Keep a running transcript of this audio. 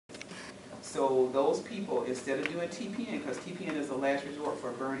So those people, instead of doing TPN, because TPN is a last resort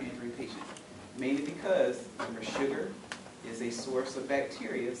for a burn injury patient, mainly because remember, sugar is a source of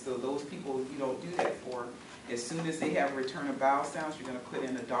bacteria, so those people you don't do that for. As soon as they have return of bowel sounds, you're going to put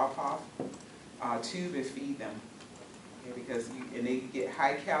in a Dopoff tube and feed them. Okay, because and they get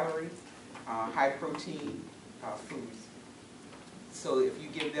high calorie, high protein foods. So if you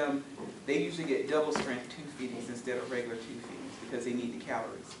give them, they usually get double strength tube feedings instead of regular tube feedings because they need the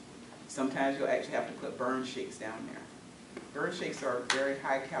calories. Sometimes you'll actually have to put burn shakes down there. Burn shakes are very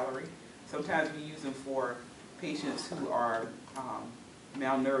high calorie. Sometimes we use them for patients who are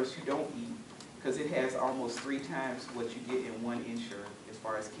malnourished who don't eat, because it has almost 3 times what you get in one Ensure as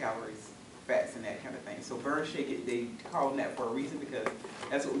far as calories, fats, and that kind of thing. So burn shake, they call them that for a reason because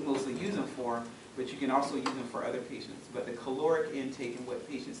that's what we mostly use them for, but you can also use them for other patients. But the caloric intake and what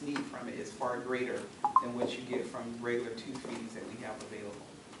patients need from it is far greater than what you get from regular tube feedings that we have available.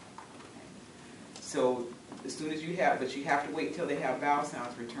 So as soon as you have, but you have to wait till they have bowel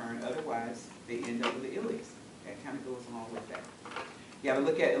sounds return, otherwise they end up with the ileus. That kind of goes along with that. You got to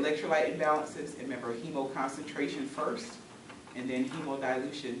look at electrolyte imbalances, and remember hemoconcentration first, and then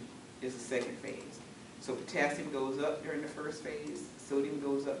hemodilution is the second phase. So potassium goes up during the first phase, sodium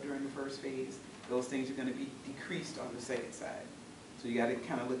goes up during the first phase. Those things are going to be decreased on the second side. So you got to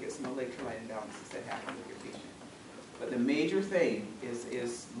kind of look at some electrolyte imbalances that happen with your patient. But the major thing is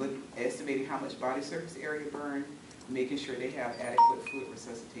estimating how much body surface area burned, making sure they have adequate fluid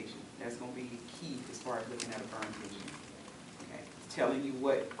resuscitation. That's going to be key as far as looking at a burn patient. Okay. Telling you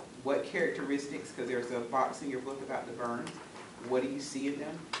what characteristics, because there's a box in your book about the burns. What do you see in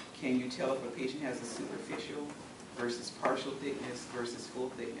them? Can you tell if a patient has a superficial versus partial thickness versus full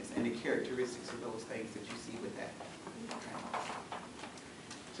thickness, and the characteristics of those things that you see with that. Okay.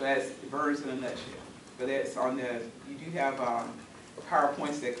 So that's burns in a nutshell. But that's on the, you do have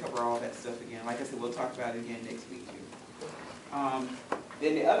PowerPoints that cover all that stuff again. Like I said, we'll talk about it again next week too.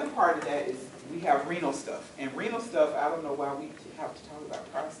 Then the other part of that is we have renal stuff. And renal stuff, I don't know why we have to talk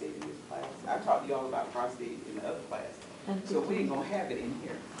about prostate in this class. I taught you all about prostate in the other class. So we ain't going to have it in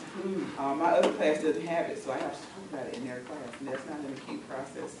here. My other class doesn't have it, so I have to talk about it in their class. And that's not an acute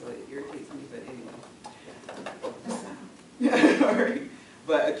process, so it irritates me, but anyway. All right.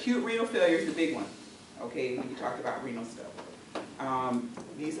 But acute renal failure is the big one, okay, when you talk about renal stuff.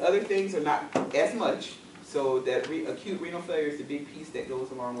 These other things are not as much, so that acute renal failure is the big piece that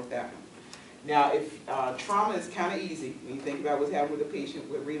goes along with that one. Now, if trauma is kind of easy, when you think about what's happening with a patient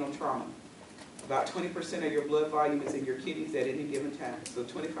with renal trauma, about 20% of your blood volume is in your kidneys at any given time. So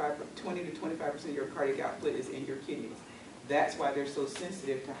 20 to 25% of your cardiac output is in your kidneys. That's why they're so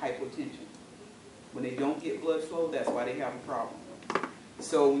sensitive to hypotension. When they don't get blood flow, that's why they have a problem.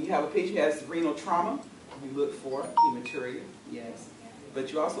 So when you have a patient who has renal trauma, you look for hematuria, yes.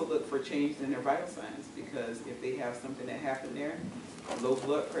 But you also look for changes in their vital signs, because if they have something that happened there, low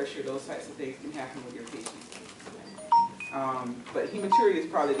blood pressure, those types of things can happen with your patients. But hematuria is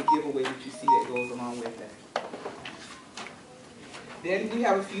probably the giveaway that you see that goes along with that. Then we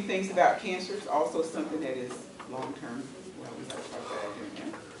have a few things about cancers, also something that is long-term. Well, we have to talk about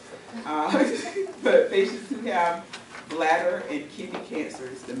that again. But patients who have bladder and kidney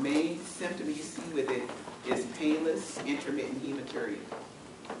cancers, the main symptom you see with it is painless, intermittent hematuria.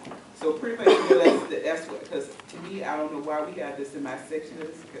 So pretty much, you know, that's what, because to me, I don't know why we have this in my section of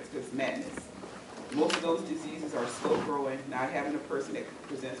this, because it's madness. Most of those diseases are slow growing, not having a person that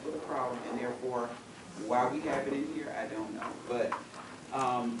presents with a problem, and therefore, why we have it in here, I don't know. But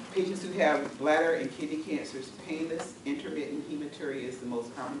patients who have bladder and kidney cancers, painless, intermittent hematuria is the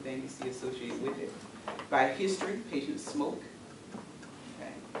most common thing you see associated with it. By history, patients smoke,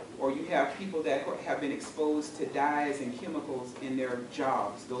 okay? Or you have people that have been exposed to dyes and chemicals in their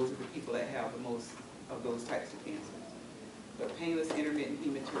jobs. Those are the people that have the most of those types of cancers. But painless, intermittent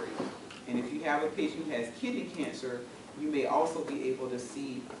hematuria. And if you have a patient who has kidney cancer, you may also be able to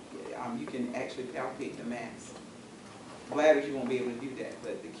see, you can actually palpate the mass. Bladders, you won't be able to do that,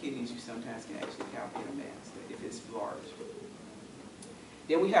 but the kidneys, you sometimes can actually palpate a mass if it's large.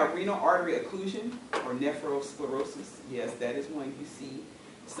 Then we have renal artery occlusion or nephrosclerosis. Yes, that is one you see.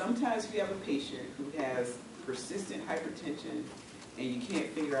 Sometimes we have a patient who has persistent hypertension and you can't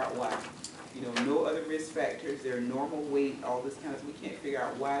figure out why. You know, no other risk factors, their normal weight, all this kind of stuff. We can't figure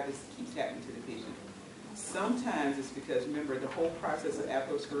out why this keeps happening to the patient. Sometimes it's because, remember, the whole process of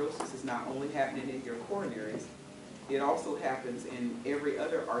atherosclerosis is not only happening in your coronaries, it also happens in every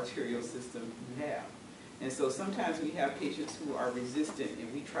other arterial system you have. And so sometimes we have patients who are resistant,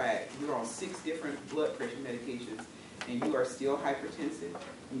 and we try, you're on 6 different blood pressure medications, and you are still hypertensive.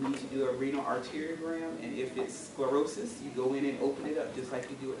 You need to do a renal arteriogram, and if it's sclerosis, you go in and open it up just like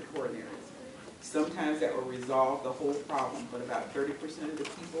you do with the coronaries. Sometimes that will resolve the whole problem, but about 30% of the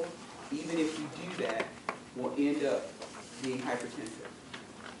people, even if you do that, will end up being hypertensive.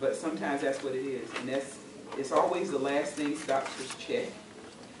 But sometimes that's what it is, and it's always the last thing doctors check.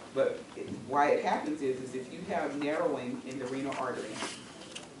 But why it happens is if you have narrowing in the renal artery,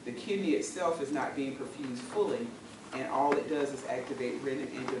 the kidney itself is not being perfused fully, and all it does is activate renin,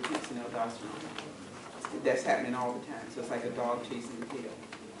 angiotensin, aldosterone. That's happening all the time. So it's like a dog chasing the tail.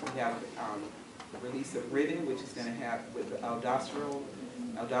 You have release of renin, which is going to have with the aldosterone.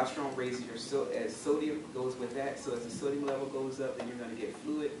 Aldosterone raises your as sodium goes with that. So as the sodium level goes up, then you're going to get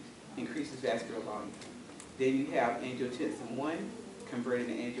fluid, increases vascular volume. Then you have angiotensin 1 converted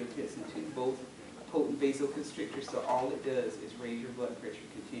to angiotensin 2, both potent vasoconstrictors. So all it does is raise your blood pressure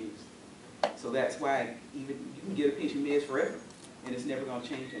continuously. So that's why even you can give a patient meds forever, and it's never going to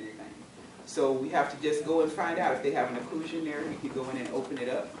change anything. So we have to just go and find out if they have an occlusion there. We can go in and open it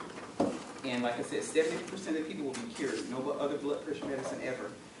up. And like I said, 70% of people will be cured. No other blood pressure medicine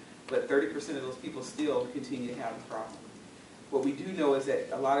ever. But 30% of those people still continue to have the problem. What we do know is that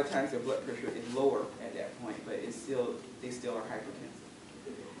a lot of times their blood pressure is lower at that point, but they still are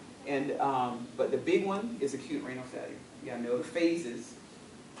hypertensive. And but the big one is acute renal failure. You gotta know the phases,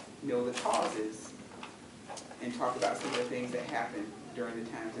 know the causes, and talk about some of the things that happen during the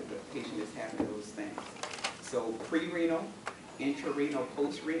times that the patient is having those things. So pre-renal, intrarenal,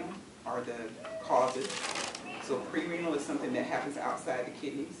 post-renal are the causes. So pre-renal is something that happens outside the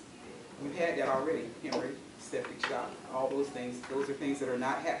kidneys. We've had that already, hemorrhage, septic shock, all those things. Those are things that are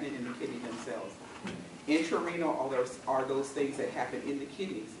not happening in the kidney themselves. Intrarenal are those things that happen in the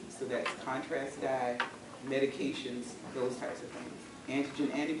kidneys. So that's contrast dye, medications, those types of things.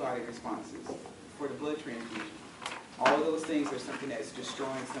 Antigen antibody responses for the blood transfusion. All of those things are something that's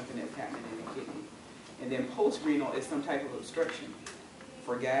destroying something that's happening in the kidney. And then post-renal is some type of obstruction.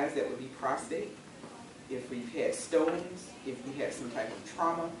 For guys, that would be prostate. If we've had stones, if we had some type of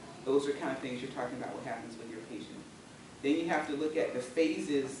trauma, those are kind of things you're talking about what happens with your patient. Then you have to look at the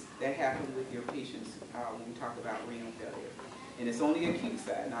phases that happen with your patients when we talk about renal failure. And it's only acute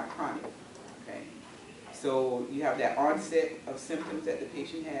side, not chronic. Okay? So you have that onset of symptoms that the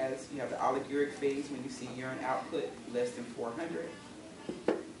patient has. You have the oliguric phase when you see urine output less than 400.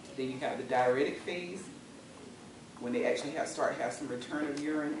 Then you have the diuretic phase when they actually have some return of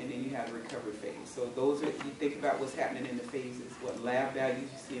urine, and then you have the recovery phase. So those are, you think about what's happening in the phases, what lab values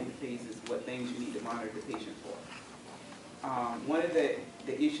you see in the phases, what things you need to monitor the patient for. One of the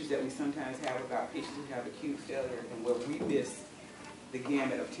issues that we sometimes have about patients who have acute failure, and where we miss the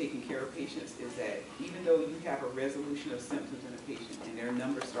gamut of taking care of patients, is that even though you have a resolution of symptoms in a patient and their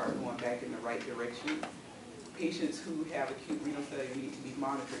numbers start going back in the right direction, patients who have acute renal failure need to be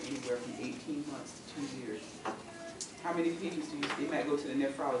monitored anywhere from 18 months to 2 years. How many patients do you see? They might go to the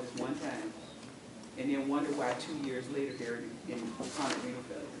nephrologist one time and then wonder why 2 years later they're in chronic renal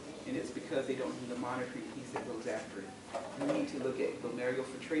failure. And it's because they don't do the monitoring piece that goes after it. You need to look at glomerular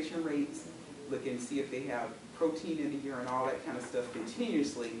filtration rates, look and see if they have protein in the urine, all that kind of stuff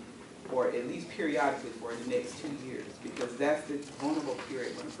continuously, or at least periodically for the next 2 years, because that's the vulnerable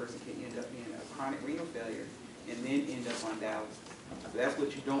period when a person can end up in a chronic renal failure and then end up on dialysis. So that's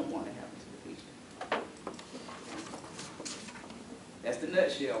what you don't want to happen to the patient. That's the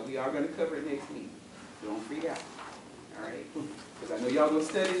nutshell. We are going to cover it next week. So don't freak out. All right? Because I know y'all going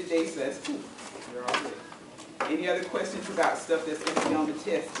to study today, so that's cool. We're all good. Any other questions about stuff that's going to be on the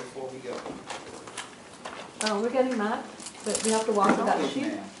test before we go? We're getting that, but we have to walk with that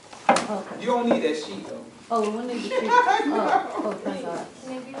sheet. Okay. You don't need that sheet, though. Oh, we'll need the sheet. Oh, thank God.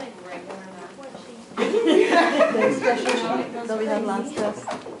 Maybe like regular math sheet. The special sheet that we had last test.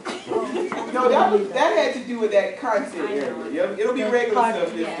 No, that had to do with that content area. It'll be regular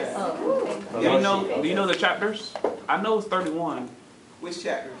stuff this time. Oh. Do you know the chapters? I know it's 31. Which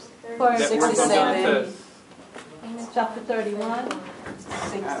chapters? For That we're gonna do the test. chapter 31.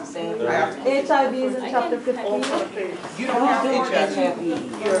 HIV HIV is in chapter 15. You don't have HIV.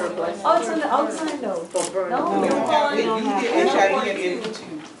 Oh, it's on the outside note. You No. don't have it. You get HIV and NP2.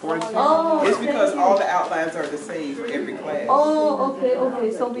 Oh, It's because okay. all the outlines are the same for every class. Oh,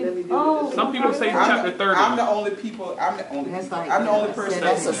 okay. So we. Oh. Some people say chapter 30. I'm the only person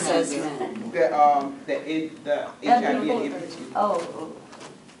That's assessment. that the HIV and NP2. Oh.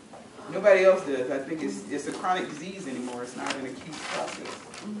 Nobody else does. I think it's a chronic disease anymore. It's not an acute process.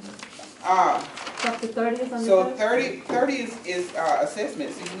 Chapter 30 is on the So test? 30 is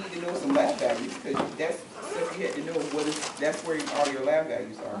assessment. So you need to know some lab values, because that's stuff you had to know. That's where all your lab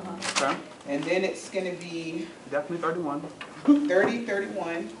values are. Okay. And then it's going to be Definitely 31. 30,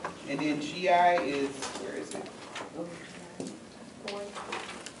 31, and then GI is, where is it?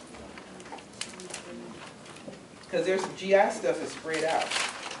 Because there's GI stuff is spread out.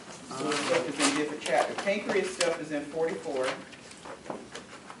 So the stuff is in different chapters. Pancreas stuff is in 44.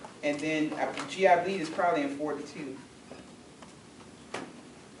 And then GI bleed is probably in 42.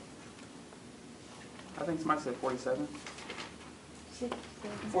 I think somebody said 47.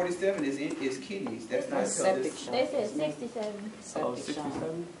 47 is kidneys. That's not Septic this. shock. They said 67. Oh, Septic shock.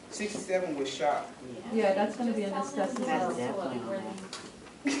 67? 67 was shock. Yeah, that's gonna be a discussion. That's definitely on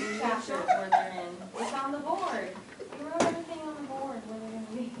Which chapter where they're in. It's on the board. You wrote everything on the board where they're gonna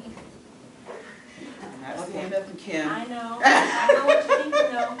be. I'm not saying nothing, Kim. I know. I know what you need to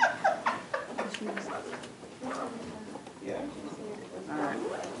know. Yeah. All right,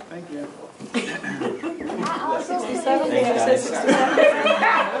 thank you. I also 67, said. they have said 67.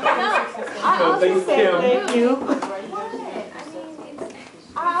 I also Thanks, said. Kim. Thank you. What? I mean, it's.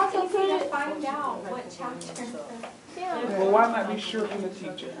 I also said to find out what chapter. Well, why not be sure from the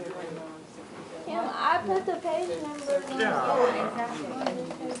teacher? Kim, I put the page numbers on. Yeah.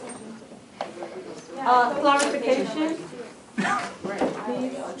 Clarification. We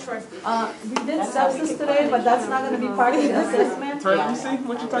did sepsis today, but that's not gonna be part of the assessment. Turn, let me see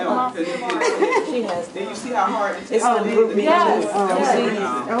what you talking No, about. 'cause you She has. then you see how hard it It's takes on to group make Yes, the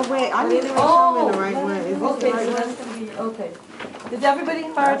yes. Oh, wait, I didn't even show me the right one. Is this the Okay, right so one? that's gonna be, okay. Did everybody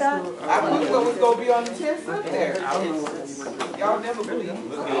fire that? I put what was gonna be on the test up there. I don't know what Y'all never believe.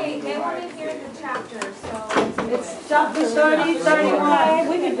 Okay, they want to hear the chapters, so. It's chapter 30, 31.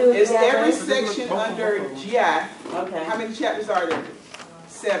 We can do it It's every together. section under GI. Okay. How many chapters are there?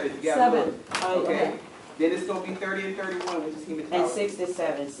 7. You gotta 7. look. Oh, Okay. Then it's gonna be 30 and 31, which is And hematology.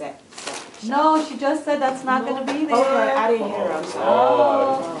 67 No, she just said that's not gonna be Okay, I there. didn't hear her, I'm sorry.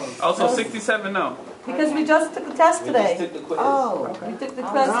 Oh, Also, 67, no. because we just took a test today. Took the quiz. Oh, We took the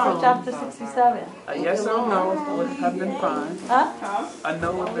quiz for chapter 67. A yes or no would have been fine. Huh? Huh? A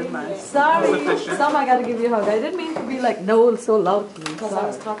no would have been nice. Sorry, Sufficient. Sam, I gotta give you a hug. I didn't mean to be like, no, so loud to me. Because I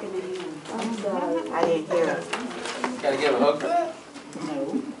was Sorry. talking to him. I'm sorry. I didn't hear her. Gotta give a hug for that?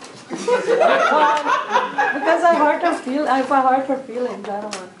 No. Because I hurt her if I hurt her feelings, I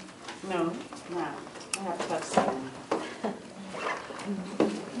don't want. No, no. I have to touch something.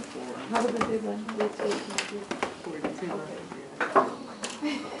 Have a good day, bye.